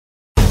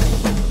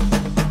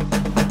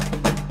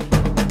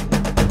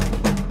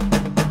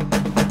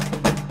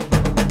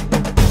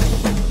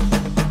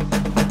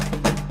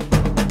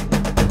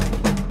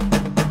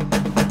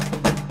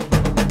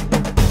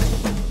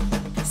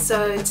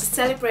to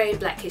celebrate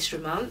Black History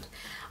Month,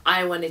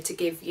 I wanted to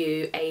give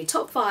you a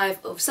top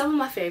 5 of some of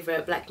my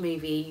favourite black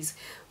movies,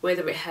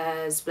 whether it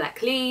has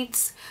black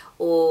leads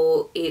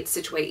or it's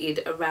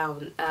situated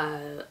around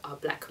our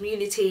black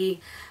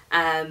community,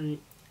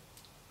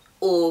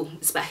 or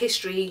it's about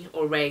history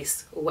or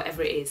race or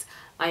whatever it is.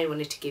 I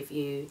wanted to give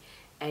you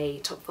a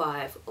top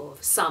 5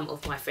 of some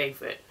of my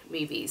favourite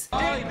movies.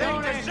 They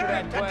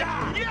deserve to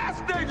die!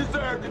 Yes, they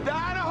deserve to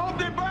die, and I hope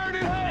they burn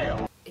in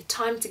hell!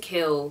 Time to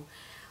Kill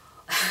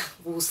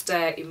will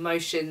stir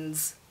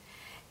emotions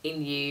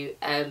in you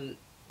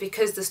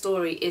because the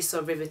story is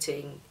so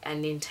riveting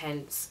and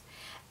intense,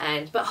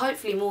 but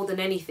hopefully more than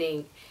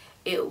anything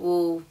it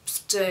will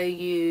stir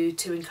you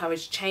to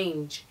encourage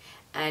change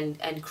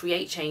and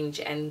create change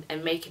and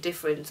make a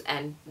difference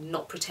and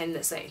not pretend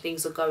that certain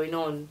things are going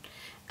on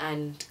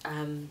and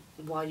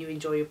while you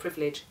enjoy your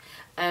privilege.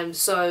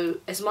 So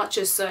as much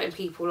as certain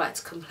people like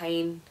to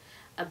complain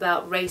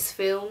about race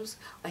films,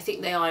 I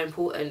think they are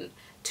important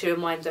to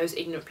remind those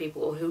ignorant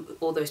people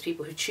or those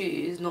people who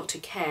choose not to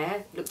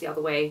care, look the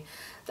other way,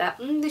 that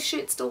this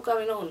shit's still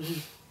going on.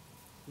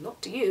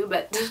 Not to you,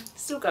 but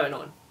still going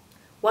on.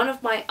 One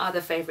of my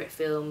other favourite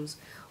films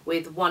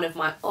with one of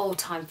my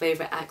all-time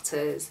favourite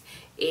actors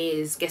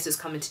is Guess Who's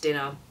Coming to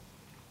Dinner,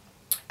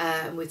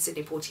 with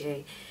Sidney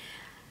Poitier.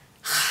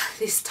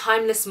 This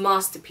timeless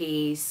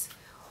masterpiece,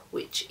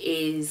 which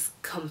is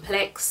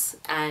complex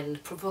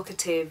and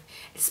provocative,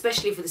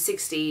 especially for the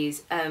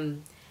 60s.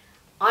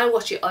 I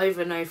watch it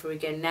over and over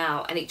again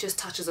now, and it just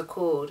touches a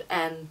chord.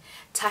 And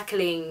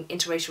tackling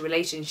interracial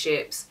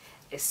relationships,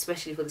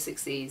 especially for the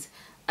 60s,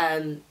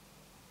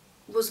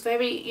 was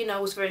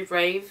very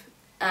brave,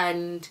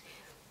 and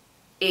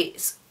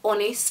it's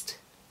honest,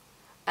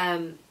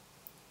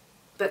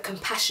 but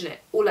compassionate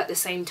all at the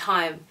same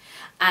time.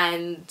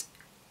 And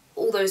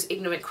all those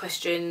ignorant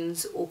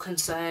questions or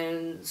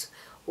concerns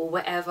or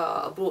whatever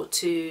are brought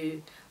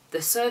to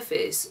the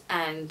surface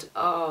and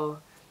are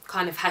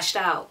kind of hashed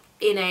out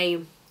in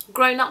a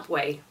grown-up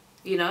way,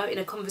 you know, in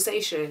a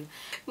conversation.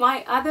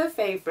 My other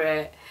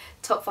favourite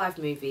top 5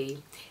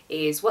 movie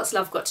is What's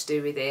Love Got to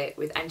Do With It,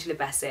 with Angela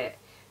Bassett,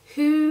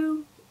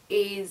 who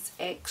is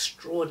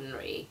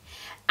extraordinary.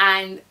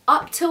 And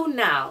up till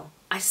now,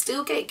 I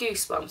still get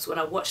goosebumps when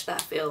I watch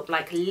that film,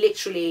 like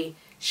literally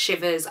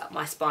shivers up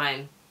my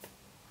spine.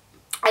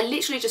 I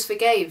literally just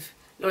forgave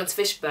Lawrence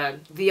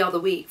Fishburne the other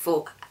week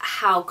for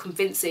how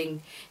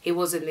convincing he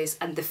was in this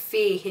and the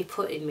fear he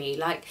put in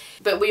me.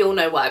 But we all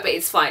know why, but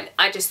it's fine.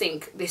 I just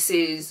think this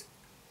is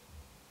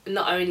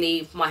not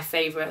only my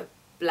favourite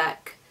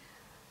black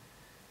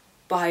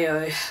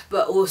bio,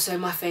 but also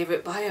my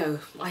favourite bio,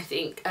 I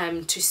think.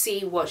 To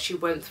see what she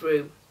went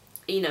through,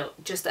 you know,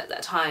 just at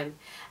that time,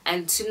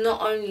 and to not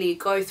only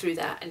go through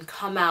that and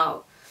come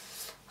out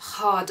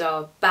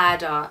harder,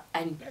 badder,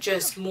 and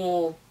just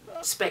more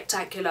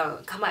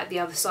spectacular, come out the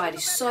other side,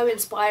 is so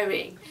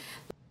inspiring.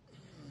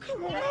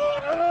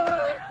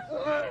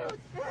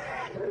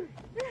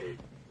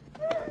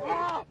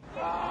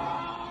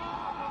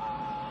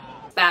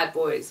 Bad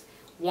Boys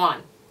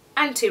 1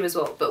 and 2 as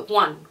well, but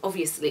 1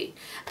 obviously.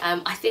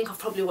 I think I've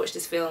probably watched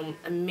this film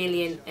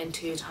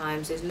 1,002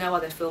 times. There's no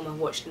other film I've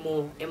watched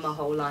more in my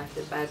whole life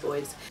than Bad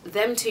Boys.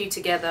 Them two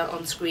together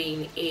on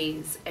screen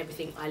is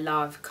everything I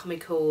love.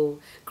 Comical,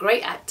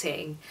 great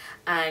acting,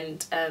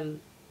 and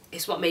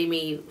it's what made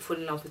me fall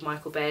in love with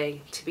Michael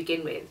Bay to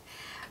begin with.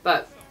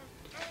 But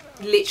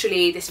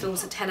literally, this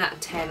film's a 10 out of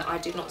 10. I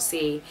did not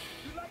see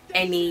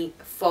any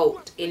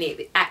fault in it.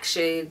 The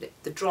action,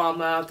 the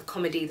drama, the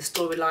comedy, the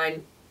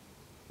storyline,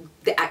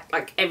 the act,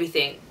 like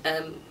everything.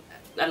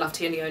 I love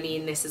Tony Oni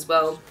in this as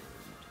well.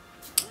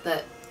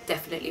 But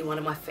definitely one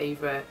of my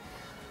favourite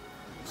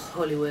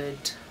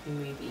Hollywood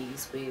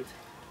movies with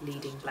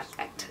leading black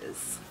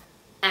actors.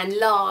 And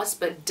last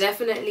but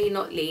definitely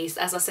not least,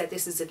 as I said,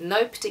 this is in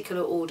no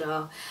particular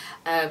order,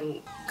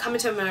 Coming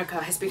to America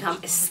has become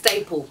a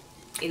staple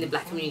in the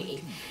black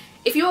community.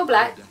 If you're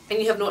black and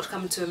you have not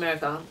come to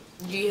America,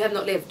 you have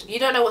not lived. You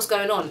don't know what's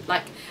going on.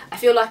 Like, I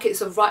feel like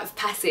it's a rite of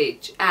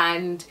passage,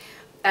 and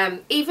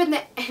even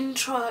the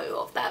intro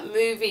of that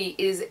movie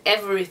is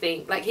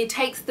everything. Like, he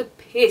takes the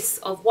piss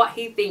of what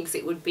he thinks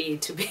it would be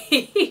to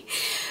be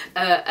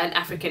an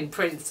African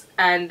prince,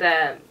 and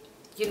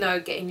you know,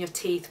 getting your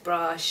teeth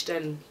brushed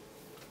and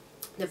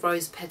the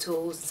rose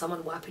petals and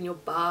someone wiping your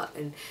butt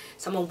and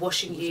someone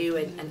washing you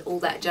and all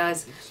that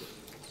jazz.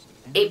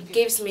 It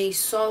gives me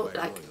so,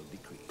 like,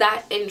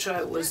 that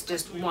intro was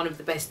just one of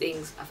the best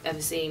things I've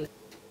ever seen.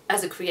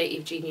 As a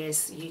creative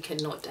genius, you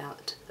cannot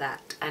doubt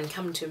that. And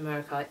Coming to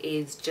America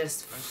is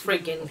just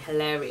friggin'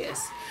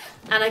 hilarious.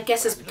 And I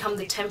guess it's become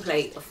the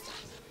template of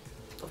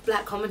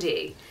black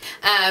comedy.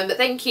 But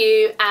thank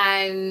you,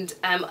 and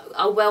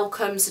I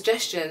welcome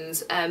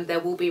suggestions. There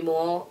will be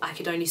more. I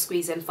could only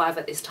squeeze in 5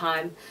 at this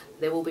time.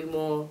 There will be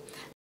more.